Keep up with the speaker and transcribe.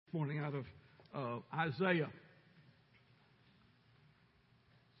morning out of Isaiah.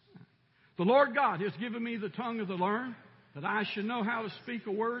 The Lord God has given me the tongue of the learned, that I should know how to speak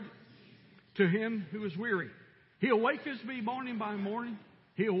a word to him who is weary. He awakens me morning by morning.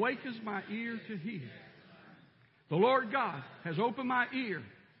 He awakens my ear to hear. The Lord God has opened my ear,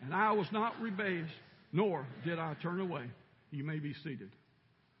 and I was not rebellious, nor did I turn away. You may be seated.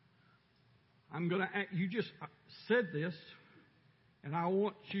 I'm going to act, you just said this, and I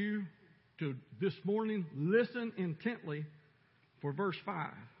want you to this morning listen intently for verse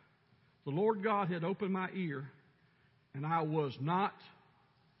 5. The Lord God had opened my ear, and I was not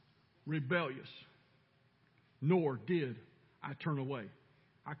rebellious, nor did I turn away.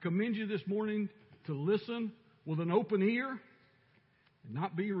 I commend you this morning to listen with an open ear and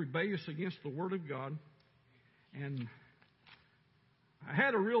not be rebellious against the Word of God. And I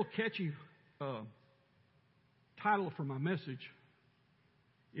had a real catchy title for my message.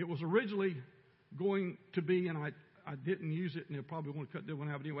 It was originally going to be, and I didn't use it, and I probably want to cut that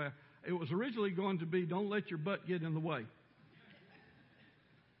one out anyway. It was originally going to be, "Don't let your butt get in the way."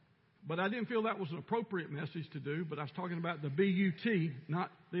 But I didn't feel that was an appropriate message to do, but I was talking about the B-U-T,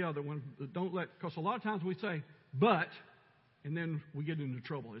 not the other one. Don't let, because a lot of times we say, "but," and then we get into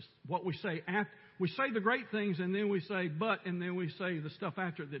trouble. It's what we say after. We say the great things, and then we say, "but," and then we say the stuff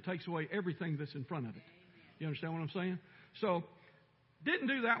after it that takes away everything that's in front of it. You understand what I'm saying? So, didn't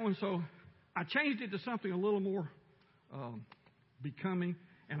do that one, so I changed it to something a little more becoming.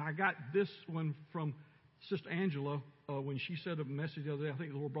 And I got this one from Sister Angela when she said a message the other day. I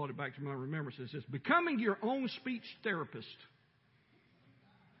think the Lord brought it back to my remembrance. It says, "Becoming your own speech therapist."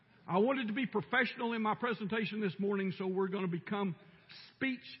 I wanted to be professional in my presentation this morning, so we're going to become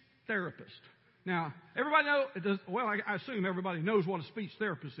speech therapists. Now, everybody knows, well, I assume everybody knows what a speech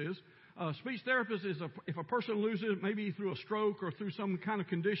therapist is. Speech therapist is if a person loses, maybe through a stroke or through some kind of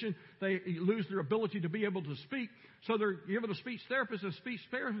condition, they lose their ability to be able to speak. So they're given a speech therapist, and a speech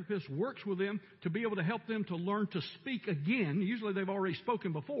therapist works with them to be able to help them to learn to speak again. Usually they've already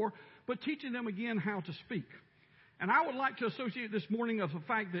spoken before, but teaching them again how to speak. And I would like to associate this morning of the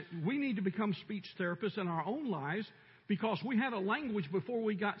fact that we need to become speech therapists in our own lives, because we had a language before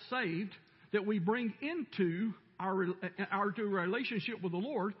we got saved that we bring into our relationship with the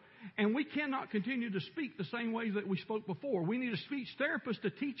Lord. And we cannot continue to speak the same way that we spoke before. We need a speech therapist to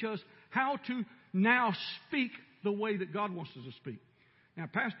teach us how to now speak the way that God wants us to speak. Now,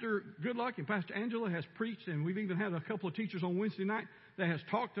 Pastor Goodluck and Pastor Angela has preached, and we've even had a couple of teachers on Wednesday night that has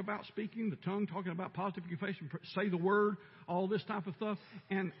talked about speaking, the tongue, talking about positive confession, say the word, all this type of stuff.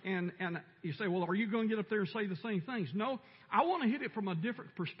 And you say, well, are you going to get up there and say the same things? No, I want to hit it from a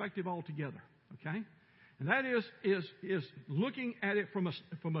different perspective altogether, okay? And that is looking at it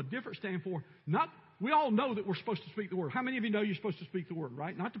from a different standpoint. We all know that we're supposed to speak the word. How many of you know you're supposed to speak the word,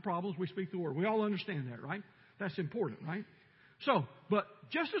 right? Not the problems, we speak the word. We all understand that, right? That's important, right? So, but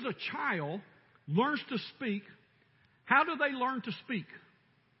just as a child learns to speak, how do they learn to speak?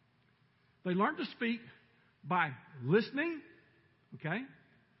 They learn to speak by listening, okay,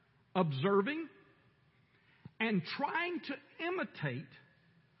 observing, and trying to imitate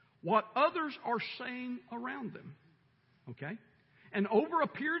what others are saying around them. Okay? And over a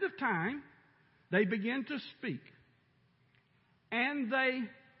period of time, they begin to speak. And they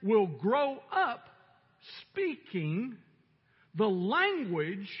will grow up speaking the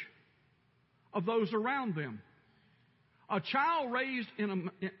language of those around them. A child raised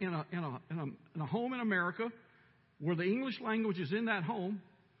in a home in America where the English language is in that home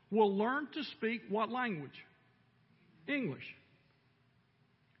will learn to speak what language? English.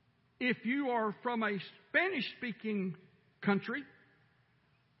 If you are from a Spanish-speaking country,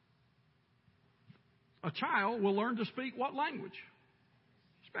 a child will learn to speak what language?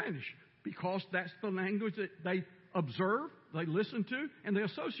 Spanish. Because that's the language that they observe, they listen to, and they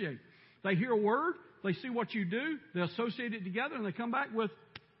associate. They hear a word, they see what you do, they associate it together, and they come back with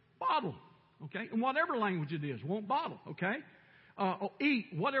bottle. Okay? In whatever language it is, won't bottle. Okay? Or eat,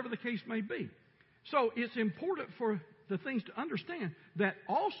 whatever the case may be. So it's important for the things to understand that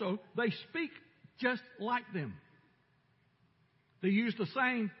also they speak just like them. They use the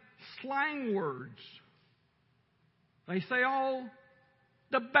same slang words. They say all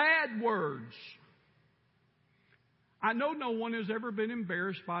the bad words. I know no one has ever been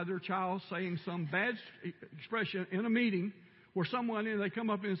embarrassed by their child saying some bad expression in a meeting where someone they come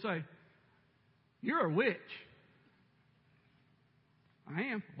up and say, "You're a witch." I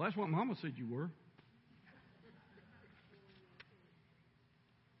am. Well, that's what Mama said you were.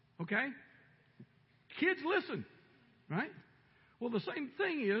 Okay? Kids listen, right? Well, the same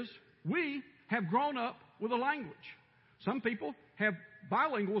thing is we have grown up with a language. Some people have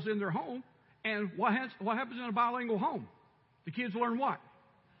bilinguals in their home, and what happens in a bilingual home? The kids learn what?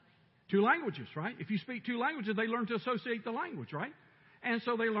 2 languages, right? If you speak 2 languages, they learn to associate the language, right? And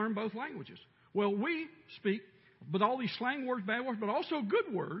so they learn both languages. Well, we speak with all these slang words, bad words, but also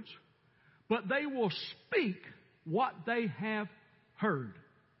good words, but they will speak what they have heard.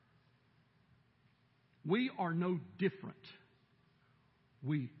 We are no different.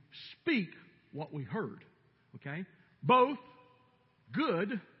 We speak what we heard, okay? Both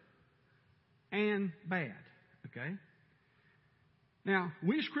good and bad, okay? Now,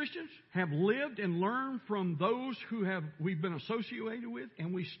 we as Christians have lived and learned from those we've been associated with,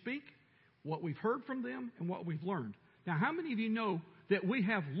 and we speak what we've heard from them and what we've learned. Now, how many of you know that we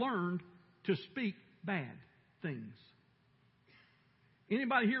have learned to speak bad things?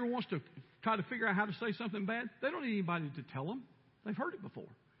 Anybody here who wants to try to figure out how to say something bad? They don't need anybody to tell them. They've heard it before.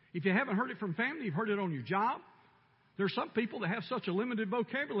 If you haven't heard it from family, you've heard it on your job. There's some people that have such a limited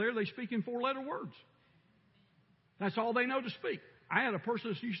vocabulary, they speak in 4-letter words. That's all they know to speak. I had a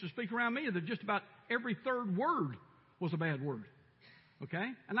person that used to speak around me that just about every 3rd word was a bad word.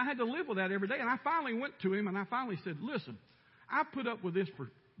 Okay? And I had to live with that every day. And I finally went to him and I finally said, listen, I put up with this for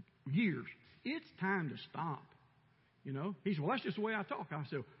years. It's time to stop. You know? He said, well, that's just the way I talk. I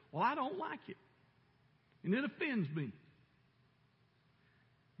said, well, I don't like it. And it offends me.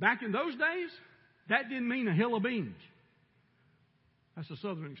 Back in those days, that didn't mean a hill of beans. That's a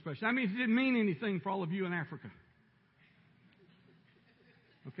southern expression. I mean, it didn't mean anything for all of you in Africa.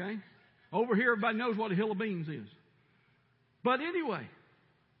 Okay? Over here, everybody knows what a hill of beans is. But anyway,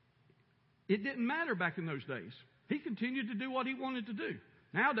 it didn't matter back in those days. He continued to do what he wanted to do.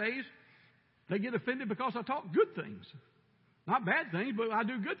 Nowadays, they get offended because I talk good things. Not bad things, but I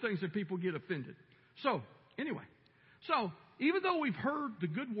do good things that people get offended. So, anyway. So, even though we've heard the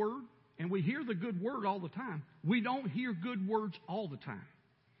good word, and we hear the good word all the time, we don't hear good words all the time.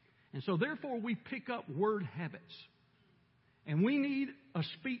 And so, therefore, we pick up word habits. And we need a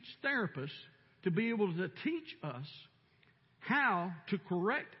speech therapist to be able to teach us how to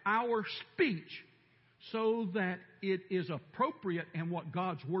correct our speech so that it is appropriate and what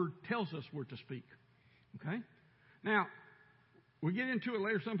God's Word tells us we're to speak. Okay? Now, we get into it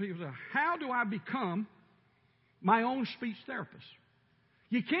later. Some people say, how do I become my own speech therapist?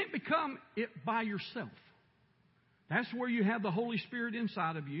 You can't become it by yourself. That's where you have the Holy Spirit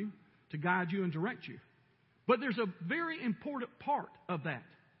inside of you to guide you and direct you. But there's a very important part of that.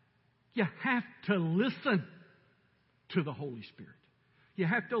 You have to listen to the Holy Spirit. You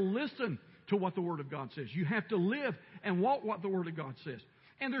have to listen to what the Word of God says. You have to live and walk what the Word of God says.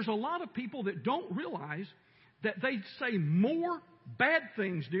 And there's a lot of people that don't realize that they say more bad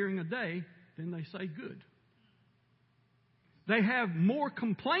things during a day than they say good. They have more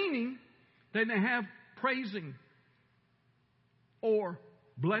complaining than they have praising. Or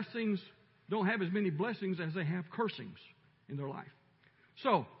blessings, don't have as many blessings as they have cursings in their life.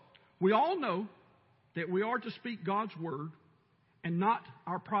 So, we all know that we are to speak God's Word and not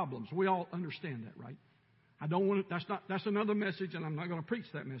our problems. We all understand that, right? I don't want to, that's another message, and I'm not going to preach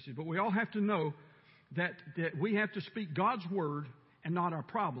that message, but we all have to know that we have to speak God's Word and not our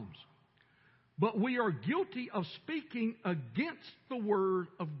problems. But we are guilty of speaking against the Word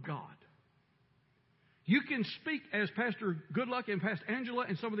of God. You can speak, as Pastor Goodluck and Pastor Angela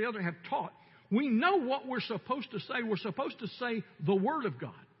and some of the others have taught. We know what we're supposed to say. We're supposed to say the Word of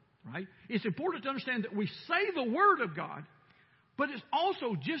God, right? It's important to understand that we say the Word of God, but it's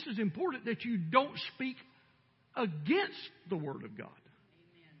also just as important that you don't speak against the Word of God.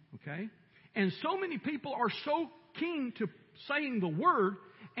 Okay? And so many people are so keen to saying the Word,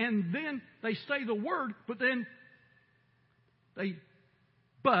 and then they say the Word, but then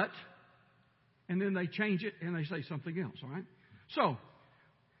and then they change it and they say something else, all right? So,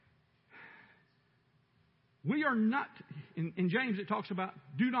 we are not, in James it talks about,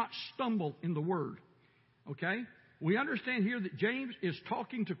 do not stumble in the Word, okay? We understand here that James is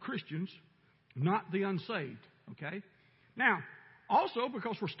talking to Christians, not the unsaved, okay? Now, also,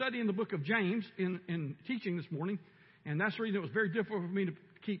 because we're studying the book of James in teaching this morning, and that's the reason it was very difficult for me to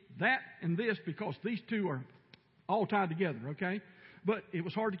keep that and this, because these two are all tied together, okay? But it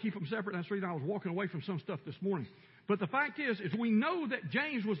was hard to keep them separate. That's the reason I was walking away from some stuff this morning. But the fact is we know that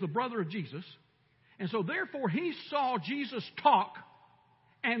James was the brother of Jesus, and so therefore he saw Jesus talk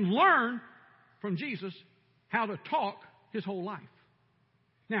and learn from Jesus how to talk his whole life.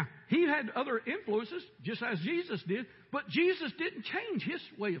 Now, he had other influences, just as Jesus did, but Jesus didn't change his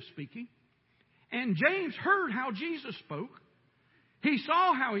way of speaking. And James heard how Jesus spoke. He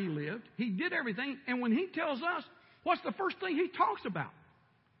saw how he lived. He did everything. And when he tells us, what's the first thing he talks about?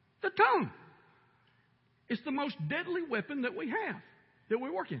 The tongue. It's the most deadly weapon that we have, that we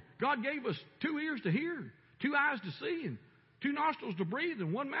work in. God gave us 2 ears to hear, 2 eyes to see, and 2 nostrils to breathe,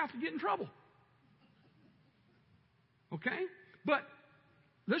 and 1 mouth to get in trouble. Okay? But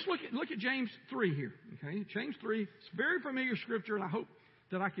let's look at James 3 here. Okay? James 3, it's a very familiar scripture, and I hope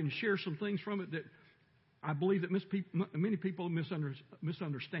that I can share some things from it that I believe that many people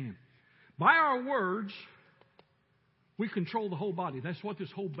misunderstand. By our words, we control the whole body. That's what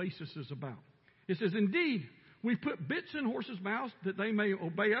this whole basis is about. It says, indeed, we put bits in horses' mouths that they may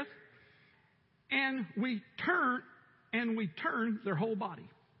obey us, and we turn their whole body.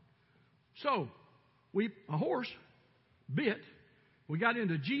 So, a horse bit. We got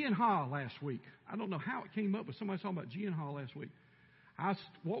into G and Ha last week. I don't know how it came up, but somebody was talking about G and Ha last week. I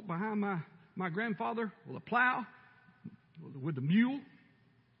walked behind my grandfather with a plow, with the mule,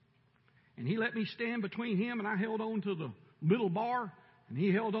 and he let me stand between him, and I held on to the middle bar, and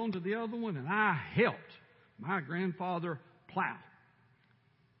he held on to the other one, and I helped my grandfather plow.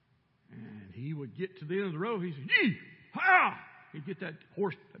 And he would get to the end of the road, he'd say, yee, ha! He'd get that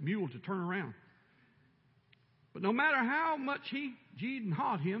horse, that mule to turn around. But no matter how much he G'd and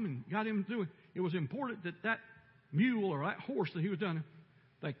hawed him and got him to do it, it was important that mule or that horse that he was done,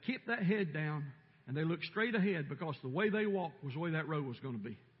 they kept that head down and they looked straight ahead, because the way they walked was the way that road was going to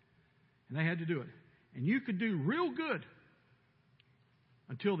be. And they had to do it. And you could do real good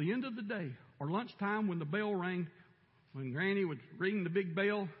until the end of the day or lunchtime when the bell rang, when Granny would ring the big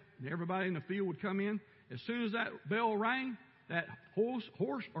bell and everybody in the field would come in. As soon as that bell rang, that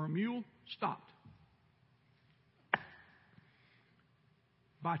horse or mule stopped.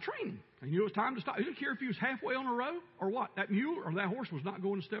 By training. They knew it was time to stop. He didn't care if he was halfway on a row or what. That mule or that horse was not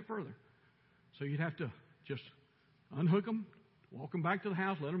going a step further. So you'd have to just unhook them, walk them back to the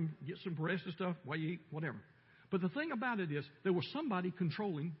house, let them get some rest and stuff, while you eat, whatever. But the thing about it is, there was somebody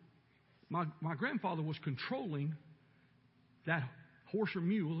controlling. My grandfather was controlling that horse or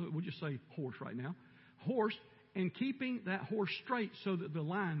mule. We'll just say horse right now. Horse, and keeping that horse straight so that the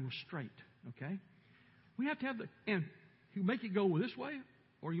line was straight. Okay? We have to have and you make it go this way,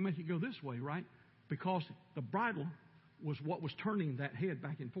 or you make it go this way, right? Because the bridle was what was turning that head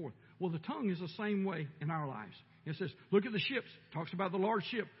back and forth. Well, the tongue is the same way in our lives. It says, look at the ships. It talks about the large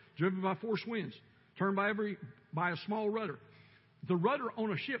ship driven by 4 winds, turned by a small rudder. The rudder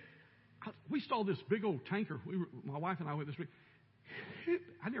on a ship. We saw this big old tanker. My wife and I went this week.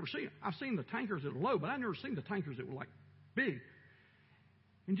 I've never seen it. I've seen the tankers that are low, but I've never seen the tankers that were like big.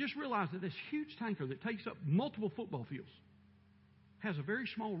 And just realize that this huge tanker that takes up multiple football fields has a very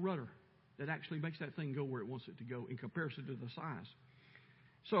small rudder that actually makes that thing go where it wants it to go in comparison to the size.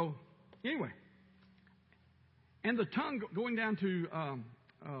 So, anyway. And the tongue, going down to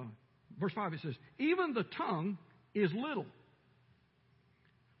verse 5, it says, even the tongue is little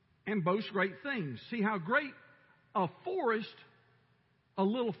and boasts great things. See how great a forest a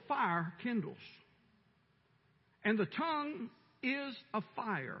little fire kindles. And the tongue is a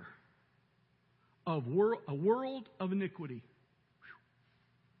fire, a world of iniquity.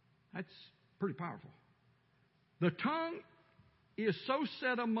 That's pretty powerful. The tongue is so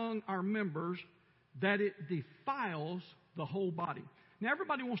set among our members that it defiles the whole body. Now,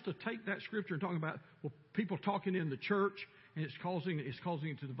 everybody wants to take that scripture and talk about, well, people talking in the church, and it's causing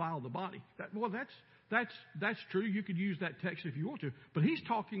it to defile the body. That's true. You could use that text if you want to. But he's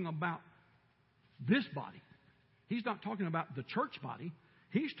talking about this body. He's not talking about the church body.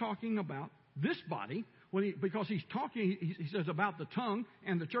 He's talking about this body. Because he's talking, he says about the tongue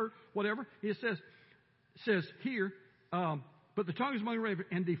and the church, whatever. It says here, but the tongue is among the raven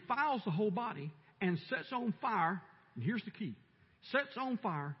and defiles the whole body and sets on fire, and here's the key, sets on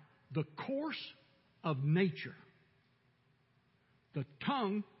fire the course of nature. The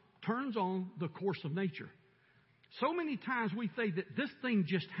tongue turns on the course of nature. So many times we think that this thing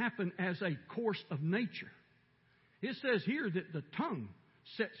just happened as a course of nature. It says here that the tongue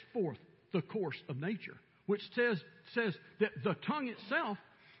sets forth the course of nature, which says that the tongue itself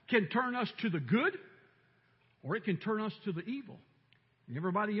can turn us to the good, or it can turn us to the evil. And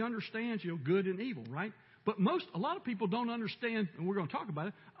everybody understands, good and evil, right? But a lot of people don't understand, and we're going to talk about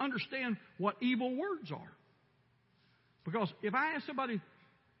it, understand what evil words are. Because if I ask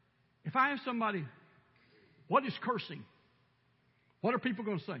somebody, what is cursing? What are people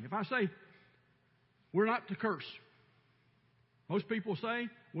going to say? If I say, we're not to curse, most people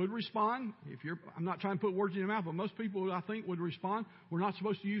would respond, I'm not trying to put words in your mouth, but most people, I think, would respond, we're not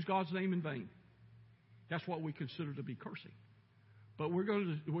supposed to use God's name in vain. That's what we consider to be cursing. But we're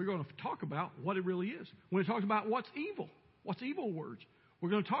going to talk about what it really is. When it talks about what's evil words, we're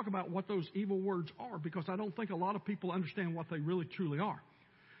going to talk about what those evil words are, because I don't think a lot of people understand what they really truly are.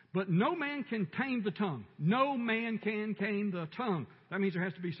 But no man can tame the tongue. No man can tame the tongue. That means there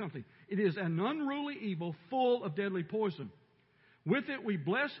has to be something. It is an unruly evil full of deadly poison. With it we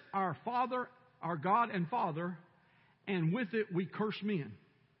bless our Father, our God and Father, and with it we curse men.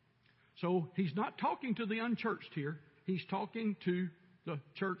 So he's not talking to the unchurched here. He's talking to the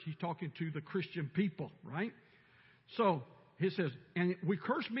church. He's talking to the Christian people, right? So he says, and we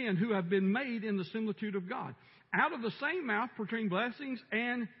curse men who have been made in the similitude of God. Out of the same mouth proceed blessings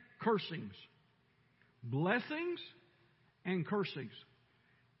and cursings. Blessings and cursings.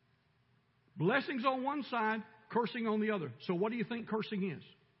 Blessings on one side, cursing on the other. So what do you think cursing is?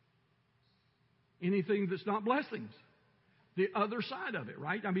 Anything that's not blessings. The other side of it,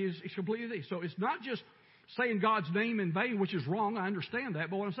 right? I mean, it's completely. So it's not just saying God's name in vain, which is wrong. I understand that.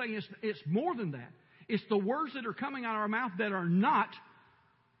 But what I'm saying is it's more than that. It's the words that are coming out of our mouth that are not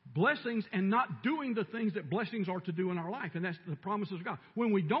blessings and not doing the things that blessings are to do in our life. And that's the promises of God.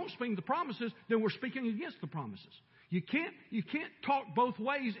 When we don't speak the promises, then we're speaking against the promises. You can't talk both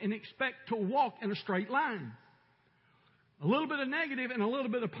ways and expect to walk in a straight line. A little bit of negative and a little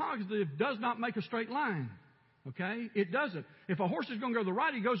bit of positive does not make a straight line. Okay? It doesn't. If a horse is going to go to the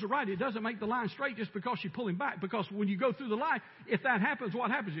right, he goes to the right. It doesn't make the line straight just because you pull him back. Because when you go through the line, if that happens, what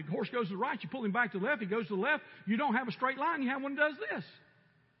happens? If the horse goes to the right, you pull him back to the left. He goes to the left. You don't have a straight line. You have one that does this.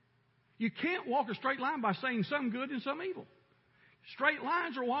 You can't walk a straight line by saying some good and some evil. Straight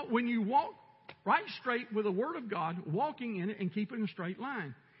lines are what? When you walk right straight with the Word of God, walking in it and keeping a straight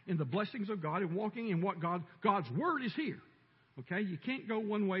line in the blessings of God and walking in what God's Word is here. Okay? You can't go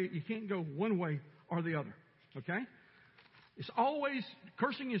one way. You can't go one way or the other. Okay? It's always,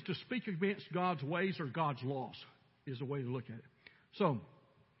 cursing is to speak against God's ways or God's laws is the way to look at it. So,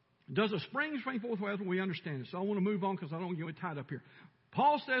 does a spring forth well? We understand it. So I want to move on because I don't want to get tied up here.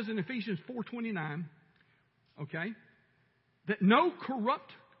 Paul says in Ephesians 4:29, okay, that no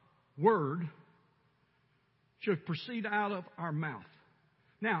corrupt word should proceed out of our mouth.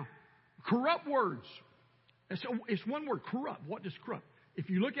 Now, corrupt words, it's one word, corrupt. What does corrupt? If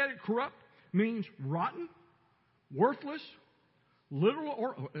you look at it, corrupt means rotten, worthless, literal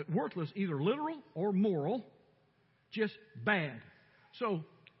or worthless, either literal or moral, just bad. So,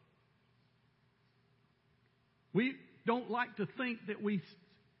 we don't like to think that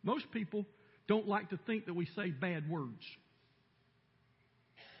most people don't like to think that we say bad words.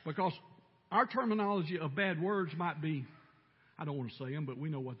 Because our terminology of bad words might be, I don't want to say them, but we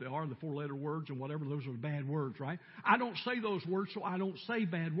know what they are, the 4-letter words and whatever, those are bad words, right? I don't say those words, so I don't say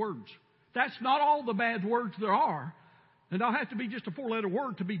bad words. That's not all the bad words there are. They don't have to be just a 4-letter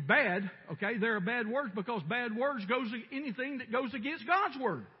word to be bad, okay? There are bad words because bad words goes anything that goes against God's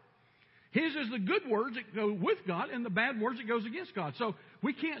Word. His is the good words that go with God and the bad words that goes against God. So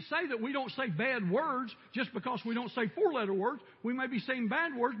we can't say that we don't say bad words just because we don't say 4-letter words. We may be saying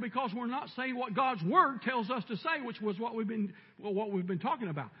bad words because we're not saying what God's Word tells us to say, which was what we've been talking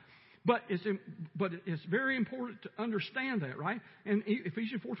about. But it's very important to understand that, right? And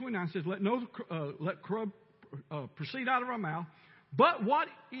Ephesians 4:29 says, "Let corrupt proceed out of our mouth, but what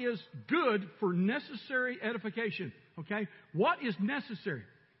is good for necessary edification." Okay, what is necessary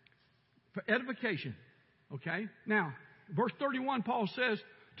for edification? Okay, now verse 31, Paul says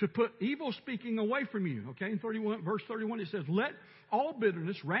to put evil speaking away from you. Okay, in verse 31 it says, "Let all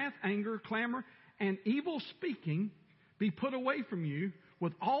bitterness, wrath, anger, clamor, and evil speaking be put away from you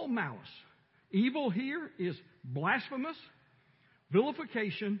with all malice." Evil here is blasphemous,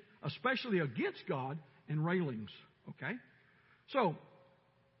 vilification, especially against God, and railings. Okay? So,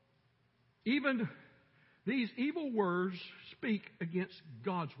 even these evil words speak against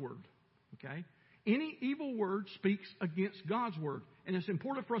God's Word. Okay? Any evil word speaks against God's Word. And it's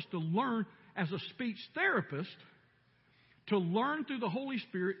important for us to learn as a speech therapist, to learn through the Holy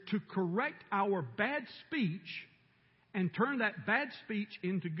Spirit to correct our bad speech and turn that bad speech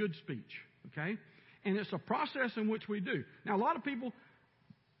into good speech. Okay? And it's a process in which we do. Now, a lot of people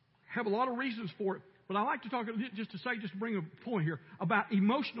have a lot of reasons for it, but I like to talk just to bring a point here about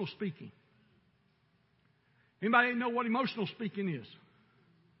emotional speaking. Anybody know what emotional speaking is?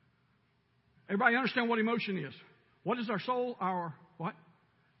 Everybody understand what emotion is? What is our soul? Our what?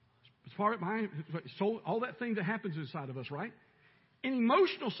 It's part of mind, soul, all that thing that happens inside of us, right? An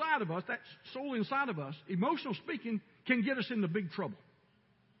emotional side of us, that soul inside of us, emotional speaking can get us into big trouble.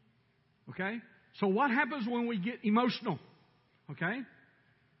 Okay? So what happens when we get emotional? Okay?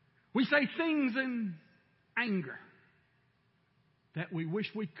 We say things in anger that we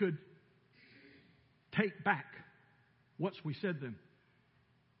wish we could take back once we said them.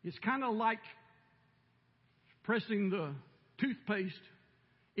 It's kind of like pressing the toothpaste.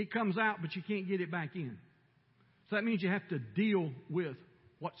 It comes out, but you can't get it back in. So that means you have to deal with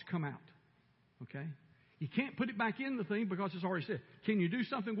what's come out. Okay? You can't put it back in the thing because it's already said. Can you do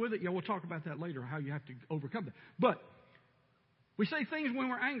something with it? Yeah, we'll talk about that later, how you have to overcome that. But we say things when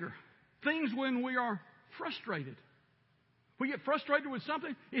we're angry. Things when we are frustrated. We get frustrated with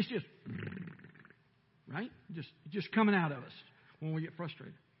something, it's just, right? Just coming out of us when we get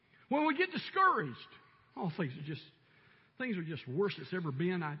frustrated. When we get discouraged, things are just worse than it's ever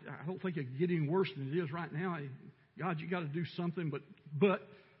been. I don't think it can get any worse than it is right now. God, you got to do something, but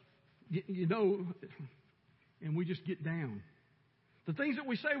you know, and we just get down. The things that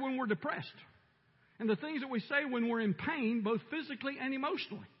we say when we're depressed, and the things that we say when we're in pain, both physically and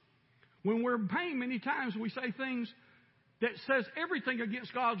emotionally. When we're in pain, many times we say things that says everything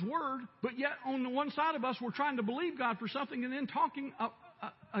against God's Word, but yet on the one side of us, we're trying to believe God for something and then talking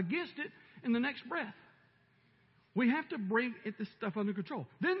against it in the next breath. We have to bring this stuff under control.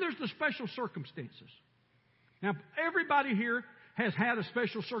 Then there's the special circumstances. Now, everybody here has had a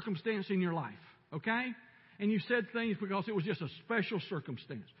special circumstance in your life, okay? And you said things because it was just a special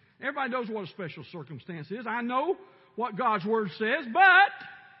circumstance. Everybody knows what a special circumstance is. I know what God's Word says, but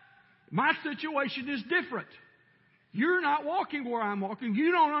my situation is different. You're not walking where I'm walking.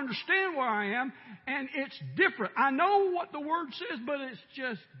 You don't understand where I am, and it's different. I know what the Word says, but it's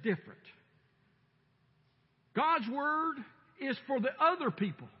just different. God's Word is for the other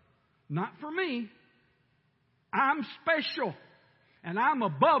people, not for me. I'm special, and I'm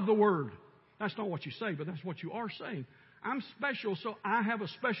above the Word. That's not what you say, but that's what you are saying. I'm special, so I have a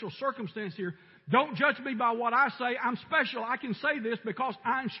special circumstance here. Don't judge me by what I say. I'm special. I can say this because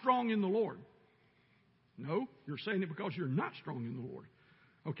I'm strong in the Lord. No, you're saying it because you're not strong in the Lord.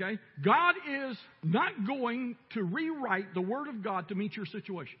 Okay? God is not going to rewrite the Word of God to meet your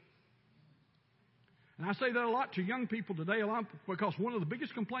situation. And I say that a lot to young people today, because one of the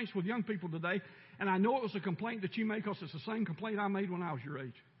biggest complaints with young people today, and I know it was a complaint that you made because it's the same complaint I made when I was your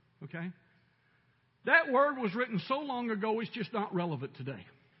age. Okay? That word was written so long ago, it's just not relevant today.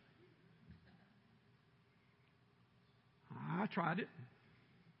 I tried it.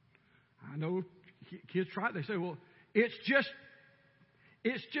 I know kids try it. They say, well, it's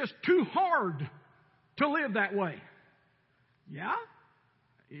just too hard to live that way. Yeah,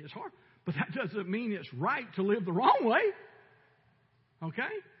 it's hard. But that doesn't mean it's right to live the wrong way. Okay?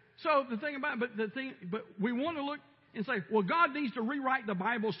 So the thing about but we want to look and say, well, God needs to rewrite the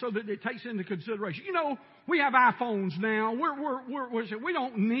Bible so that it takes into consideration. You know, we have iPhones now. We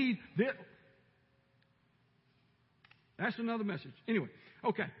don't need this. That's another message. Anyway,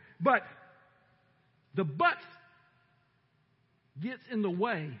 okay. But the but gets in the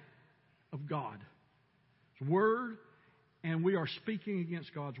way of God's Word, and we are speaking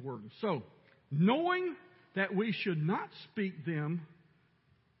against God's Word. So, knowing that we should not speak them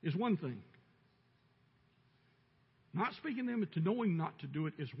is one thing. Not speaking them to knowing not to do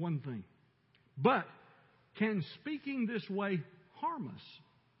it is one thing. But can speaking this way harm us?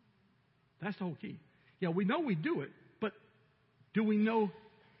 That's the whole key. Yeah, we know we do it, but do we know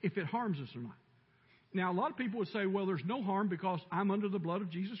if it harms us or not? Now, a lot of people would say, well, there's no harm because I'm under the blood of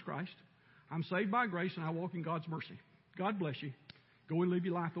Jesus Christ. I'm saved by grace and I walk in God's mercy. God bless you. Go and live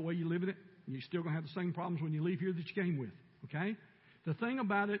your life the way you live it. And you're still going to have the same problems when you leave here that you came with. Okay? The thing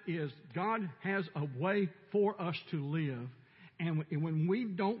about it is God has a way for us to live. And when we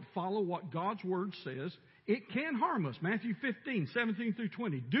don't follow what God's Word says, it can harm us. Matthew 15, 17 through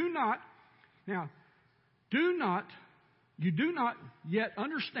 20. You do not yet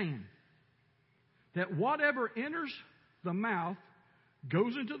understand that whatever enters the mouth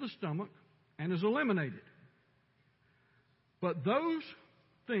goes into the stomach and is eliminated. But those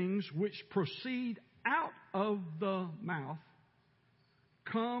things which proceed out of the mouth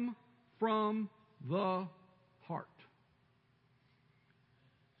come from the heart.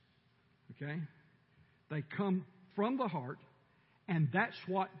 Okay? They come from the heart, and that's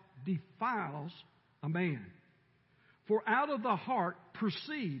what defiles a man. For out of the heart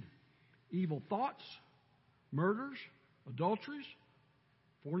proceed evil thoughts, murders, adulteries,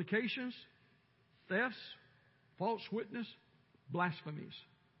 fornications, thefts, false witness, blasphemies.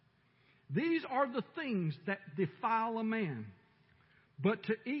 These are the things that defile a man. But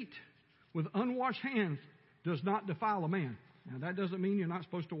to eat with unwashed hands does not defile a man. Now, that doesn't mean you're not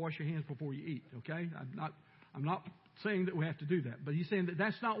supposed to wash your hands before you eat, okay? I'm not saying that we have to do that. But he's saying that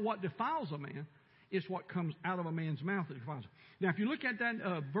that's not what defiles a man. It's what comes out of a man's mouth that defiles him. Now, if you look at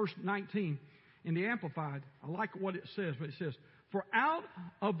that verse 19 in the Amplified, I like what it says. But it says, for out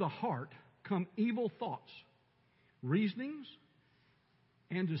of the heart come evil thoughts, reasonings,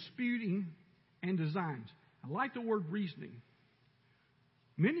 and disputing and designs. I like the word reasoning.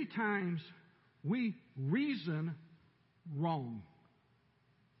 Many times we reason wrong.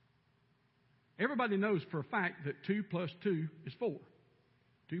 Everybody knows for a fact that 2 plus 2 is 4.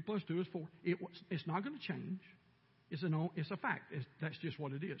 2 plus 2 is 4. It's not going to change. It's a fact. That's just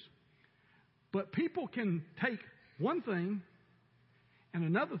what it is. But people can take one thing and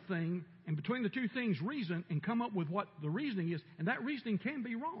another thing, and between the two things reason and come up with what the reasoning is, and that reasoning can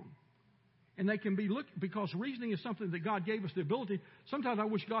be wrong. And they can be because reasoning is something that God gave us the ability. Sometimes I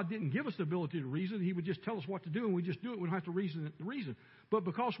wish God didn't give us the ability to reason. He would just tell us what to do, and we just do it. We don't have to reason. But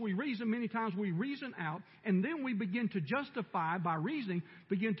because we reason, many times we reason out, and then we begin to justify by reasoning,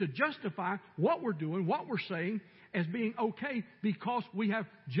 begin to justify what we're doing, what we're saying, as being okay because we have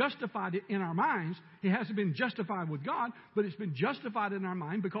justified it in our minds. It hasn't been justified with God, but it's been justified in our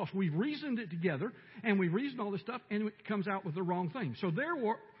mind because we've reasoned it together, and we reasoned all this stuff, and it comes out with the wrong thing. So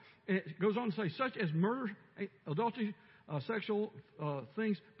therefore, it goes on to say, such as murder, adultery, sexual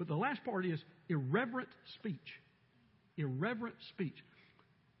things. But the last part is irreverent speech. Irreverent speech.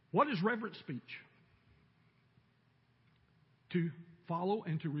 What is reverent speech? To follow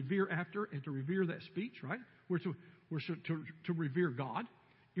and to revere after and to revere that speech, right? We're to revere God.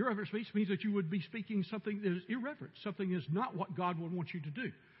 Irreverent speech means that you would be speaking something that is irreverent. Something is not what God would want you to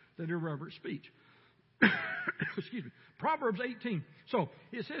do. That irreverent speech. Excuse me. Proverbs 18. So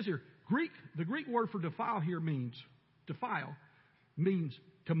it says here, the Greek word for defile means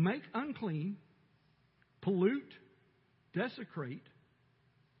to make unclean, pollute, desecrate,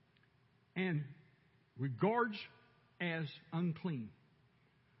 and regards as unclean.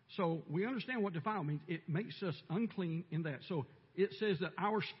 So we understand what defile means. It makes us unclean in that. So it says that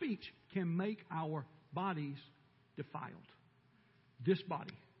our speech can make our bodies defiled. This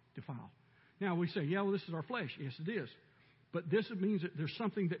body defiled. Now we say, yeah, well, this is our flesh. Yes, it is. But this means that there's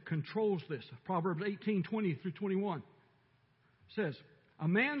something that controls this. Proverbs 18:20 through 21 says, a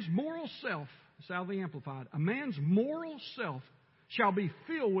man's moral self, it's out of the Amplified, a man's moral self shall be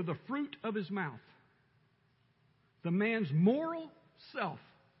filled with the fruit of his mouth. The man's moral self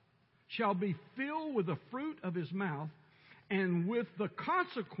shall be filled with the fruit of his mouth, and with the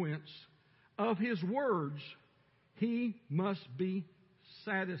consequence of his words he must be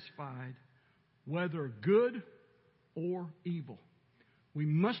satisfied, whether good or evil. We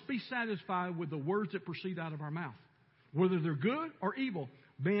must be satisfied with the words that proceed out of our mouth. Whether they're good or evil,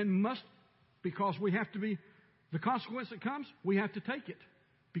 man must, because we have to be, the consequence that comes, we have to take it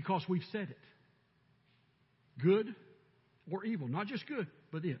because we've said it. Good or evil. Not just good,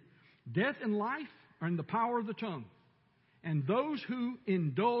 but it. Death and life are in the power of the tongue. And those who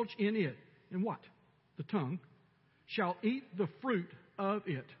indulge in it, in what? The tongue, shall eat the fruit of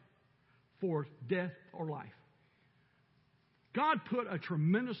it for death or life. God put a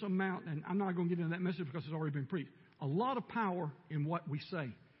tremendous amount, and I'm not going to get into that message because it's already been preached, a lot of power in what we say.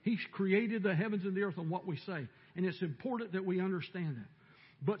 He's created the heavens and the earth on what we say. And it's important that we understand that.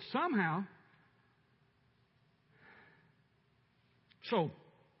 But somehow, so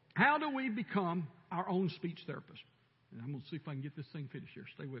how do we become our own speech therapist? And I'm going to see if I can get this thing finished here.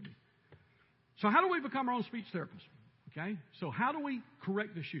 Stay with me. So how do we become our own speech therapist? Okay? So how do we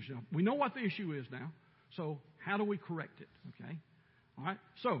correct this issue? Now, we know what the issue is now. So how do we correct it? Okay? All right?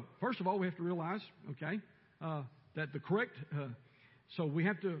 So first of all, we have to realize, okay, that the correct, so we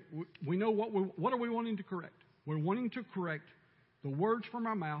have to, we know what are we wanting to correct? We're wanting to correct the words from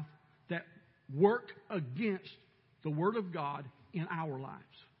our mouth that work against the Word of God in our lives.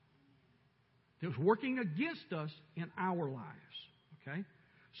 That's working against us in our lives. Okay?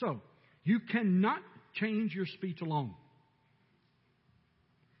 So, you cannot change your speech alone.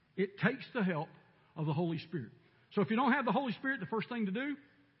 It takes the help of the Holy Spirit. So if you don't have the Holy Spirit, the first thing to do,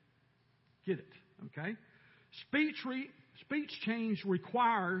 get it. Okay? Speech change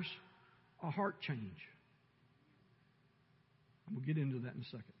requires a heart change. I'm going to get into that in a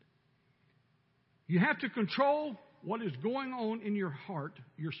second. You have to control what is going on in your heart,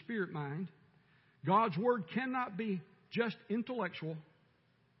 your spirit mind. God's Word cannot be just intellectual,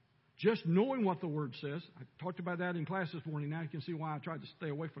 just knowing what the Word says. I talked about that in class this morning. Now you can see why I tried to stay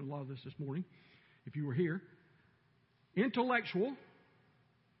away from a lot of this morning, if you were here. Intellectual,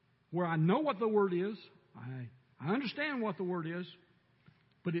 where I know what the Word is, I understand what the Word is,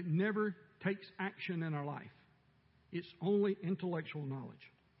 but it never takes action in our life. It's only intellectual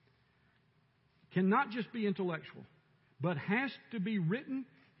knowledge. Cannot just be intellectual, but has to be written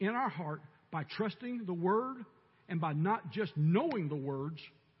in our heart by trusting the Word and by not just knowing the words,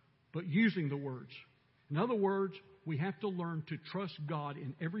 but using the words. In other words, we have to learn to trust God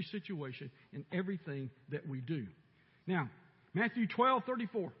in every situation, in everything that we do. Now, Matthew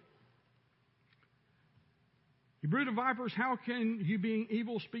 12:34. You brood of vipers, how can you, being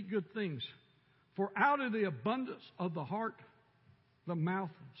evil, speak good things? For out of the abundance of the heart, the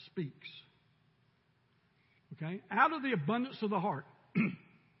mouth speaks. Okay? Out of the abundance of the heart.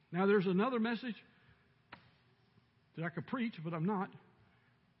 Now, there's another message that I could preach, but I'm not,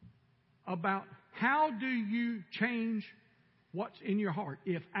 about how do you change what's in your heart.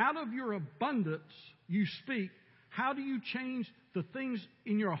 If out of your abundance you speak, how do you change the things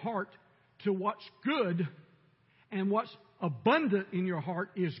in your heart to what's good, and what's abundant in your heart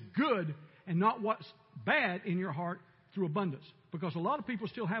is good, and not what's bad in your heart through abundance? Because a lot of people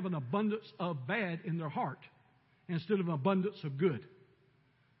still have an abundance of bad in their heart instead of an abundance of good.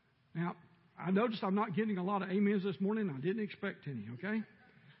 Now, I noticed I'm not getting a lot of amens this morning. I didn't expect any, okay?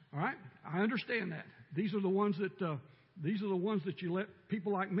 All right? I understand that. These are the ones that you let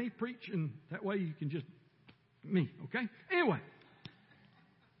people like me preach, and that way you can just me, okay? Anyway.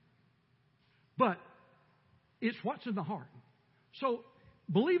 But it's what's in the heart. So,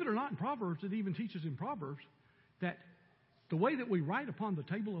 believe it or not, in Proverbs, it even teaches in Proverbs that the way that we write upon the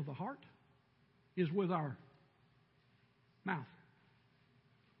table of the heart is with our mouth.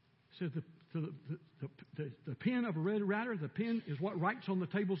 It says the pen of a ready writer, the pen is what writes on the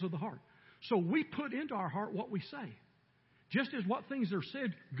tables of the heart. So we put into our heart what we say. Just as what things are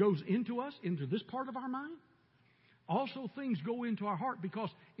said goes into us, into this part of our mind, also things go into our heart, because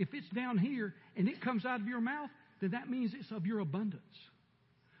if it's down here and it comes out of your mouth, then that means it's of your abundance.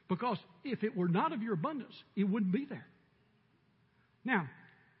 Because if it were not of your abundance, it wouldn't be there. Now,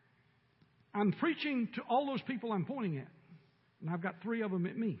 I'm preaching to all those people I'm pointing at, and I've got 3 of them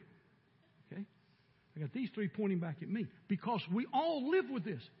at me. Okay? I got these 3 pointing back at me, because we all live with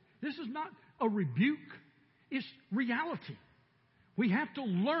this. This is not a rebuke. It's reality. We have to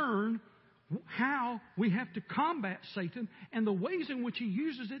learn how we have to combat Satan and the ways in which he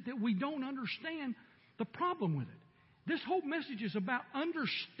uses it that we don't understand the problem with it. This whole message is about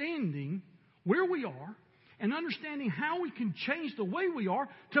understanding where we are and understanding how we can change the way we are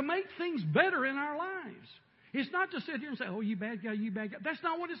to make things better in our lives. It's not to sit here and say, oh, you bad guy, you bad guy. That's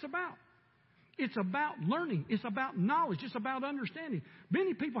not what it's about. It's about learning. It's about knowledge. It's about understanding.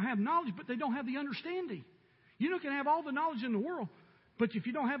 Many people have knowledge, but they don't have the understanding. You can have all the knowledge in the world, but if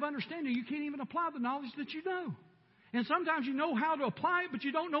you don't have understanding, you can't even apply the knowledge that you know. And sometimes you know how to apply it, but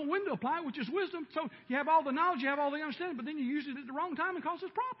you don't know when to apply it, which is wisdom. So you have all the knowledge, you have all the understanding, but then you use it at the wrong time and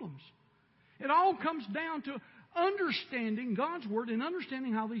causes problems. It all comes down to understanding God's Word and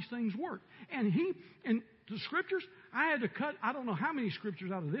understanding how these things work. And the Scriptures, I had to cut, I don't know how many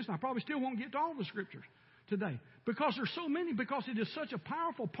Scriptures out of this, and I probably still won't get to all the Scriptures today. Because there's so many, because it is such a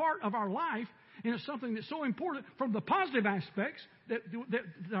powerful part of our life, and it's something that's so important from the positive aspects that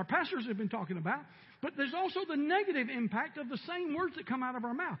our pastors have been talking about. But there's also the negative impact of the same words that come out of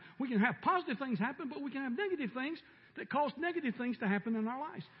our mouth. We can have positive things happen, but we can have negative things that cause negative things to happen in our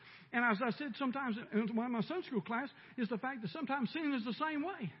lives. And as I said sometimes in one of my Sunday school class, is the fact that sometimes sin is the same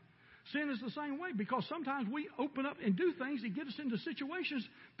way. Sin is the same way, because sometimes we open up and do things that get us into situations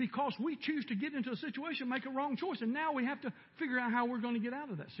because we choose to get into a situation, make a wrong choice, and now we have to figure out how we're going to get out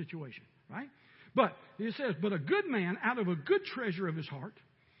of that situation, right? But it says, but a good man out of a good treasure of his heart,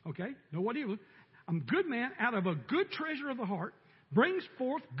 okay, know what he was? A good man out of a good treasure of the heart brings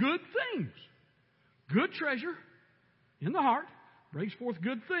forth good things. Good treasure in the heart brings forth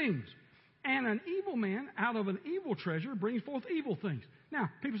good things. And an evil man out of an evil treasure brings forth evil things. Now,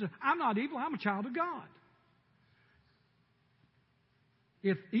 people say, I'm not evil, I'm a child of God.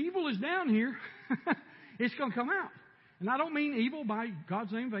 If evil is down here, it's going to come out. And I don't mean evil by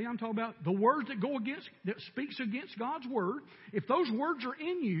God's name. I'm talking about the words that go against, that speaks against God's Word. If those words are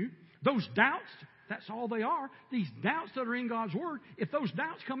in you, those doubts, that's all they are. These doubts that are in God's Word, if those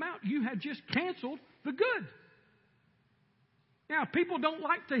doubts come out, you have just canceled the good. Now, people don't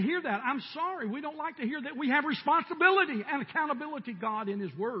like to hear that. I'm sorry. We don't like to hear that we have responsibility and accountability, God, in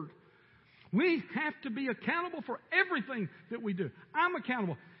His Word. We have to be accountable for everything that we do. I'm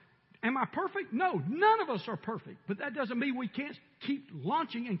accountable. Am I perfect? No, none of us are perfect. But that doesn't mean we can't keep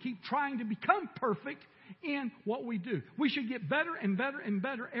launching and keep trying to become perfect in what we do. We should get better and better and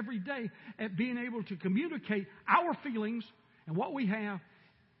better every day at being able to communicate our feelings and what we have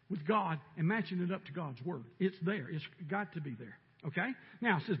with God and matching it up to God's Word. It's there. It's got to be there. Okay?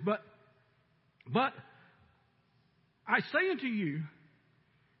 Now it says, but I say unto you,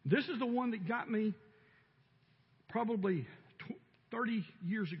 this is the one that got me probably 30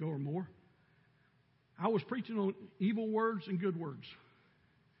 years ago or more. I was preaching on evil words and good words.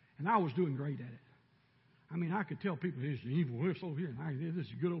 And I was doing great at it. I mean, I could tell people, this is evil, this over here, and this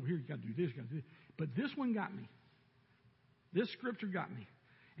is good over here, you got to do this, you got to do this. But this one got me. This scripture got me.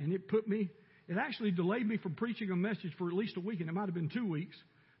 And it actually delayed me from preaching a message for at least a week, and it might have been 2 weeks,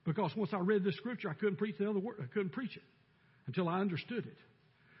 because once I read this scripture, I couldn't preach the other word. I couldn't preach it until I understood it.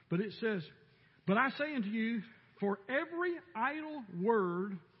 But it says, But I say unto you, for every idle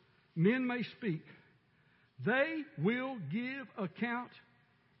word men may speak, they will give account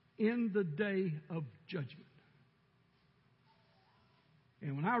in the day of judgment.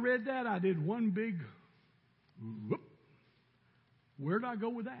 And when I read that, I did one big whoop. Where did I go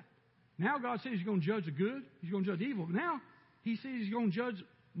with that? Now God says He's going to judge the good. He's going to judge evil. Now He says He's going to judge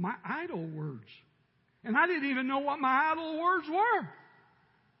my idle words. And I didn't even know what my idle words were.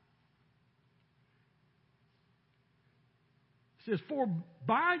 It says, for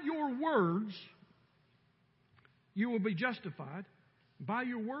by your words you will be justified. By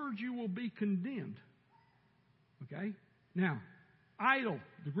your words you will be condemned. Okay? Now, idle,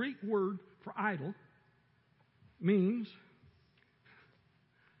 the Greek word for idle, means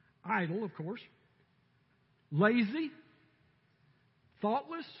idle, of course, lazy,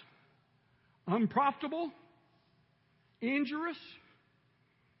 thoughtless, unprofitable, injurious,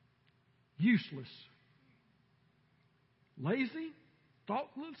 useless. Lazy,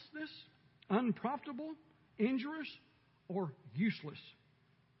 thoughtlessness, unprofitable, injurious, or useless.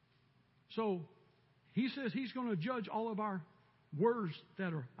 So, He says He's going to judge all of our words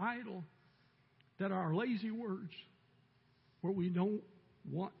that are idle, that are lazy words, where we don't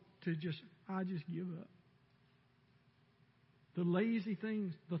want to I just give up. The lazy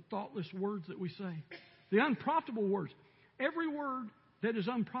things, the thoughtless words that we say. The unprofitable words. Every word that is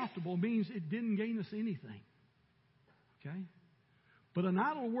unprofitable means it didn't gain us anything. Okay? But an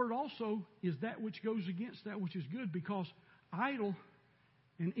idle word also is that which goes against that which is good, because idle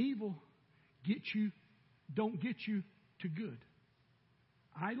and evil don't get you to good.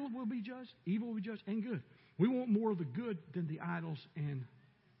 Idle will be judged, evil will be judged, and good. We want more of the good than the idols and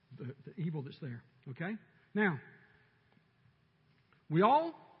the evil that's there. Okay? Now, we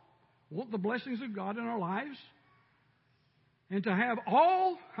all want the blessings of God in our lives, and to have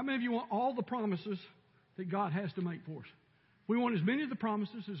how many of you want all the promises that God has to make for us? We want as many of the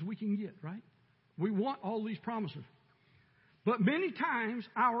promises as we can get, right? We want all these promises. But many times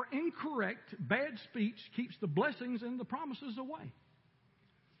our incorrect, bad speech keeps the blessings and the promises away.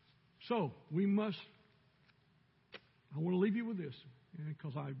 So I want to leave you with this,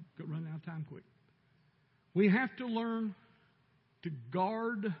 because I'm running out of time quick. We have to learn to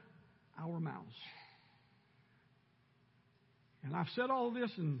guard our mouths. And I've said all of this,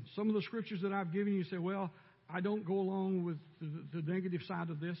 and some of the scriptures that I've given you say, well, I don't go along with the negative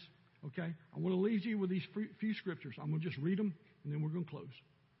side of this. Okay? I want to leave you with these few scriptures. I'm going to just read them, and then we're going to close.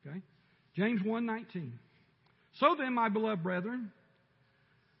 Okay? James 1:19. So then, my beloved brethren,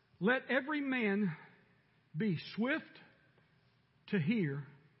 let every man be swift to hear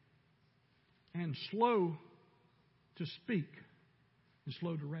and slow to speak and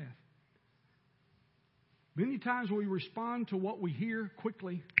slow to wrath. Many times we respond to what we hear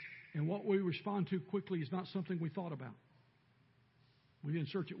quickly, and what we respond to quickly is not something we thought about. We didn't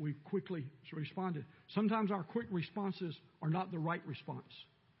search it. We quickly responded. Sometimes our quick responses are not the right response.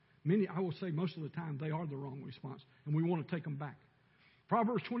 I will say most of the time, they are the wrong response, and we want to take them back.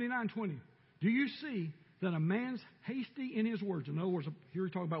 Proverbs 29:20. Do you see that a man's hasty in his words? In other words, here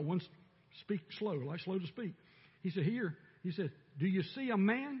he's talking about one speak slow, like slow to speak. He said, do you see a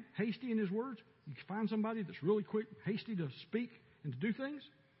man hasty in his words? You find somebody that's really quick, hasty to speak and to do things?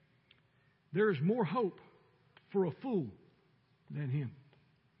 There is more hope for a fool than him.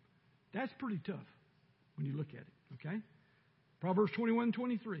 That's pretty tough when you look at it, okay? Proverbs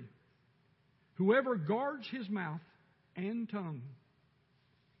 21:23. Whoever guards his mouth and tongue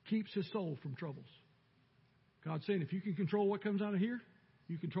keeps his soul from troubles. God's saying if you can control what comes out of here,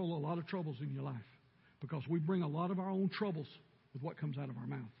 you control a lot of troubles in your life. Because we bring a lot of our own troubles with what comes out of our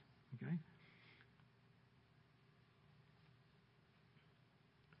mouth, okay?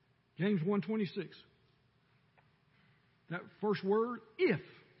 James 1:26. That first word, if.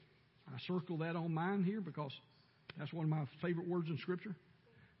 I circle that on mine here because that's one of my favorite words in Scripture.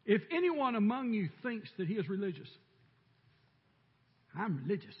 If anyone among you thinks that he is religious, I'm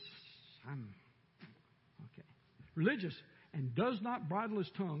religious. Religious, and does not bridle his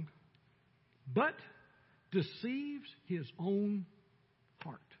tongue, but deceives his own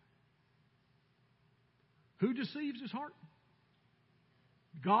heart. Who deceives his heart?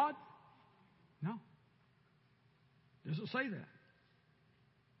 God? No. It doesn't say that.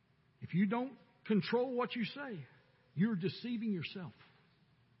 If you don't control what you say, you're deceiving yourself.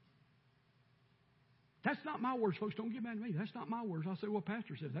 That's not my words, folks. Don't get mad at me. That's not my words. I'll say what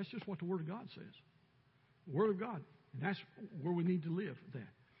Pastor says. That's just what the Word of God says. The Word of God. And that's where we need to live that.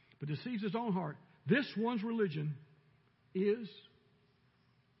 But deceives his own heart. This one's religion is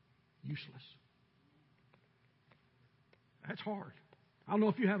useless. That's hard. I don't know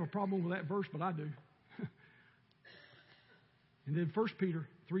if you have a problem with that verse, but I do. And then 1 Peter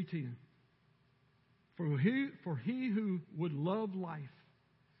 3:10. For he who would love life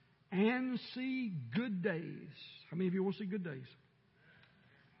and see good days. How many of you want to see good days?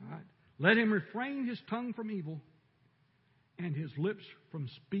 All right. Let him refrain his tongue from evil and his lips from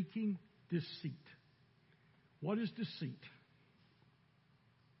speaking deceit. What is deceit?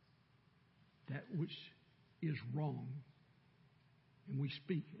 That which is wrong. And we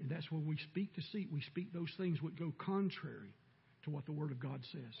speak. And that's when we speak deceit. We speak those things which go contrary to what the Word of God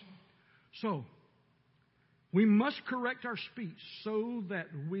says. So, we must correct our speech so that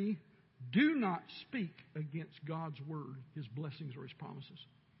we do not speak against God's Word, His blessings, or His promises.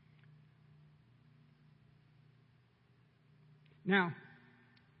 Now,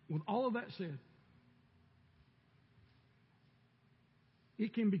 with all of that said,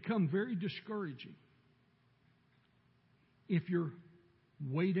 it can become very discouraging if you're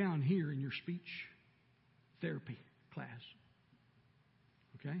way down here in your speech therapy class.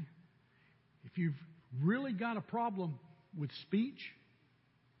 Okay? If you've really got a problem with speech,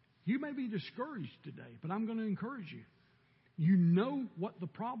 you may be discouraged today, but I'm going to encourage you. You know what the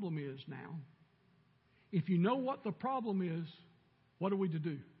problem is now. If you know what the problem is, what are we to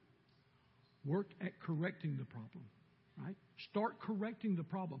do? Work at correcting the problem. Right? Start correcting the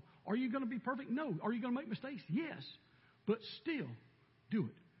problem. Are you going to be perfect? No. Are you going to make mistakes? Yes. But still, do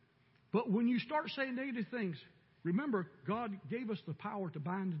it. But when you start saying negative things, remember, God gave us the power to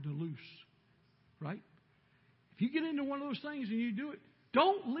bind and to loose. Right? If you get into one of those things and you do it,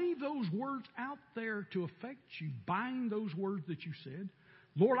 don't leave those words out there to affect you. Bind those words that you said.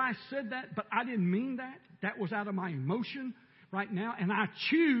 Lord, I said that, but I didn't mean that. That was out of my emotion right now. And I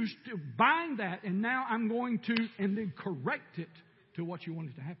choose to bind that. And now I'm going to, and then correct it to what you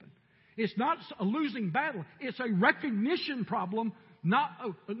wanted to happen. It's not a losing battle. It's a recognition problem, not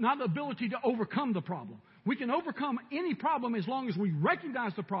the ability to overcome the problem. We can overcome any problem as long as we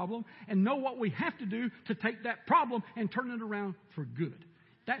recognize the problem and know what we have to do to take that problem and turn it around for good.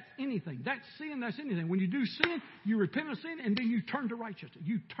 That's anything. That's sin. That's anything. When you do sin, you repent of sin and then you turn to righteousness.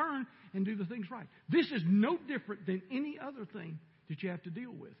 You turn and do the things right. This is no different than any other thing that you have to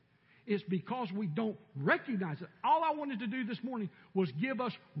deal with. It's because we don't recognize it. All I wanted to do this morning was give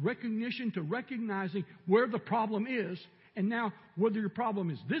us recognition to recognizing where the problem is. And now, whether your problem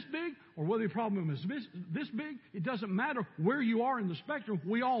is this big or whether your problem is this big, it doesn't matter where you are in the spectrum.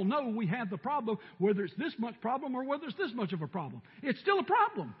 We all know we have the problem, whether it's this much problem or whether it's this much of a problem. It's still a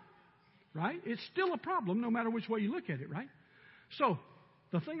problem, right? It's still a problem no matter which way you look at it, right? So,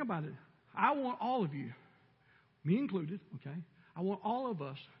 the thing about it, I want all of you, me included, okay, I want all of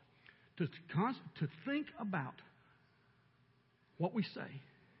us to think about what we say.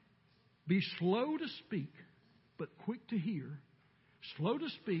 Be slow to speak, but quick to hear, slow to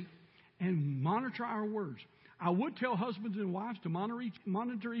speak, and monitor our words. I would tell husbands and wives to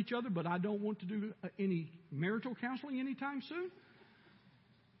monitor each other, but I don't want to do any marital counseling anytime soon.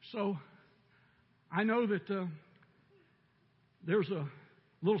 So I know that there's a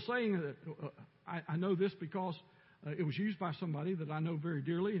little saying that I know this because it was used by somebody that I know very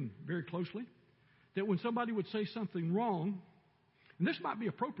dearly and very closely, that when somebody would say something wrong, and this might be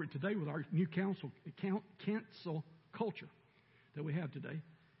appropriate today with our new cancel culture that we have today,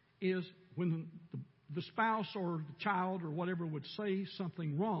 is when the spouse or the child or whatever would say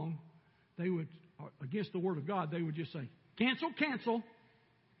something wrong, they would, against the Word of God, they would just say, cancel, cancel.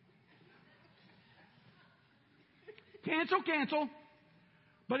 Cancel, cancel.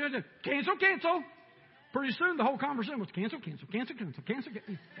 But it was cancel, cancel. Pretty soon the whole conversation was cancel, cancel, cancel, cancel, cancel,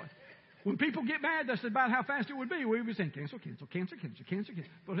 cancel. When people get mad, that's about how fast it would be. We would be saying cancel, cancel, cancel, cancel, cancel,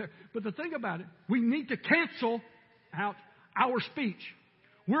 cancel. But the thing about it, we need to cancel out our speech.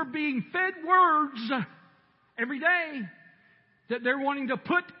 We're being fed words every day that they're wanting to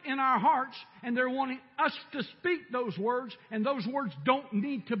put in our hearts, and they're wanting us to speak those words, and those words don't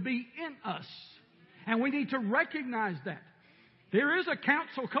need to be in us. And we need to recognize that. There is a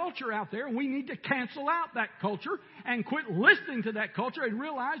cancel culture out there, and we need to cancel out that culture and quit listening to that culture and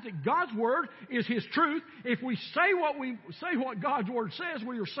realize that God's Word is His truth. If we say what God's Word says,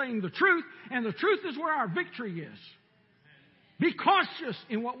 we are saying the truth, and the truth is where our victory is. Be cautious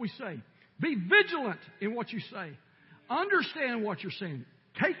in what we say. Be vigilant in what you say. Understand what you're saying.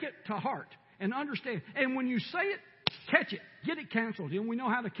 Take it to heart and understand. And when you say it, catch it. Get it canceled. And we know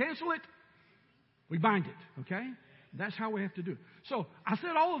how to cancel it. We bind it. Okay? That's how we have to do it. So I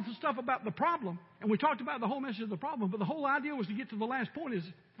said all of the stuff about the problem, and we talked about the whole message of the problem, but the whole idea was to get to the last point is,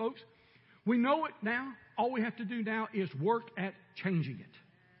 folks, we know it now. All we have to do now is work at changing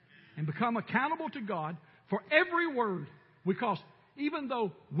it and become accountable to God for every word, because even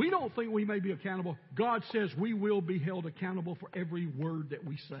though we don't think we may be accountable, God says we will be held accountable for every word that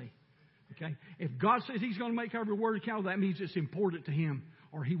we say. Okay? If God says He's going to make every word accountable, that means it's important to Him,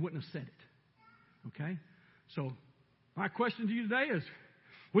 or He wouldn't have said it. Okay? So, my question to you today is,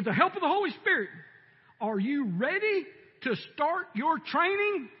 with the help of the Holy Spirit, are you ready to start your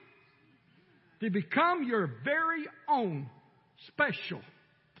training to become your very own special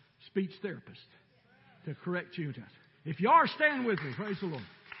speech therapist to correct you? If you are, stand with me. Praise the Lord.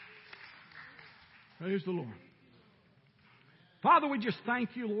 Praise the Lord. Father, we just thank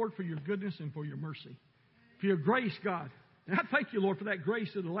you, Lord, for your goodness and for your mercy, for your grace, God. And I thank you, Lord, for that grace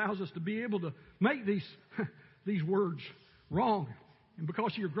that allows us to be able to make these words wrong. And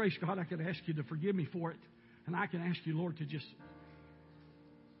because of your grace, God, I can ask you to forgive me for it. And I can ask you, Lord, to just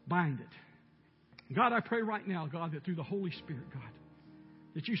bind it. God, I pray right now, God, that through the Holy Spirit, God,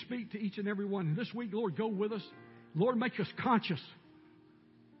 that you speak to each and every one. And this week, Lord, go with us. Lord, make us conscious.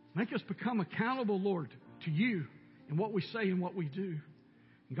 Make us become accountable, Lord, to you and what we say and what we do.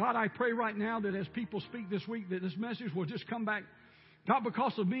 And God, I pray right now that as people speak this week, that this message will just come back, not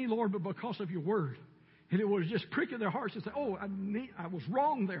because of me, Lord, but because of your word. And it will just prick in their hearts and say, oh, I was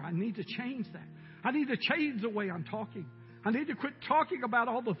wrong there. I need to change that. I need to change the way I'm talking. I need to quit talking about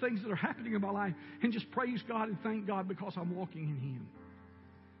all the things that are happening in my life and just praise God and thank God because I'm walking in Him.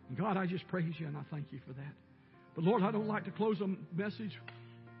 And God, I just praise you and I thank you for that. But Lord, I don't like to close a message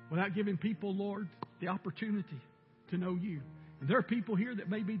without giving people, Lord, the opportunity to know you. And there are people here that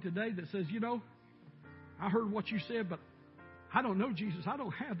may be today that says, you know, I heard what you said, but I don't know Jesus. I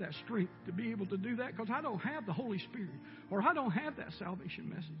don't have that strength to be able to do that because I don't have the Holy Spirit, or I don't have that salvation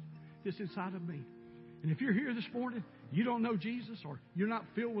message that's inside of me. And if you're here this morning, you don't know Jesus, or you're not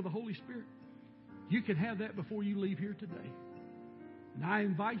filled with the Holy Spirit, you can have that before you leave here today. And I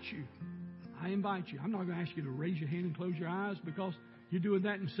invite you. I'm not going to ask you to raise your hand and close your eyes because you're doing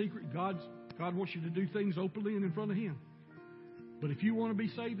that in secret. God wants you to do things openly and in front of Him. But if you want to be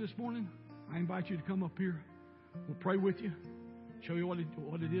saved this morning, I invite you to come up here. We'll pray with you. Show you what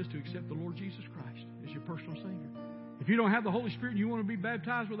it is to accept the Lord Jesus Christ as your personal Savior. If you don't have the Holy Spirit and you want to be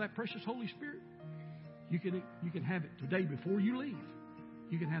baptized with that precious Holy Spirit, you can have it today before you leave.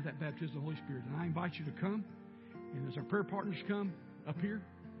 You can have that baptism of the Holy Spirit. And I invite you to come. And as our prayer partners come up here,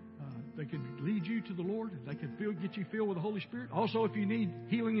 they can lead you to the Lord. They can get you filled with the Holy Spirit. Also, if you need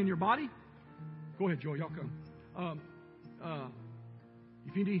healing in your body, go ahead, Joy, y'all come.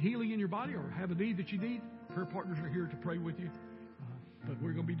 If you need healing in your body or have a need that you need, prayer partners are here to pray with you. But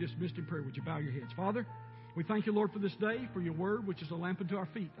we're going to be dismissed in prayer. Would you bow your heads? Father, we thank you, Lord, for this day, for your word, which is a lamp unto our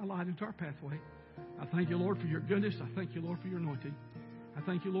feet, a light unto our pathway. I thank you, Lord, for your goodness. I thank you, Lord, for your anointing. I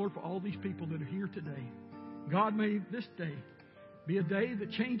thank you, Lord, for all these people that are here today. God, may this day be a day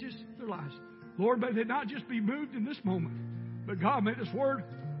that changes their lives. Lord, may they not just be moved in this moment, but God, may this word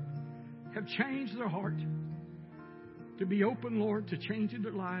have changed their heart to be open, Lord, to changing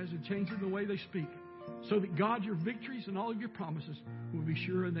their lives and changing the way they speak, so that, God, your victories and all of your promises will be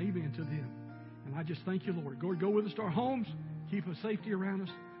sure and amen to them. And I just thank you, Lord. God, go with us to our homes. Keep us safety around us.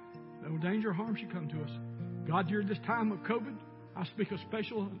 No danger or harm should come to us. God, during this time of COVID, I speak a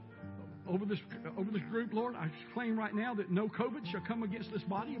special over this group, Lord. I claim right now that no COVID shall come against this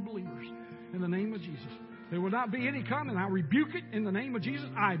body of believers in the name of Jesus. There will not be any coming. I rebuke it in the name of Jesus.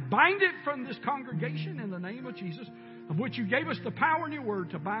 I bind it from this congregation in the name of Jesus, of which you gave us the power in your word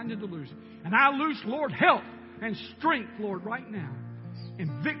to bind and to loose. And I loose, Lord, health and strength, Lord, right now,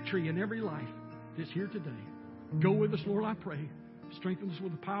 and victory in every life that's here today. Go with us, Lord, I pray. Strengthen us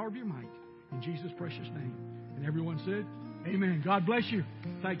with the power of your might. In Jesus' precious name. And everyone said, amen. God bless you.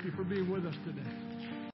 Thank you for being with us today.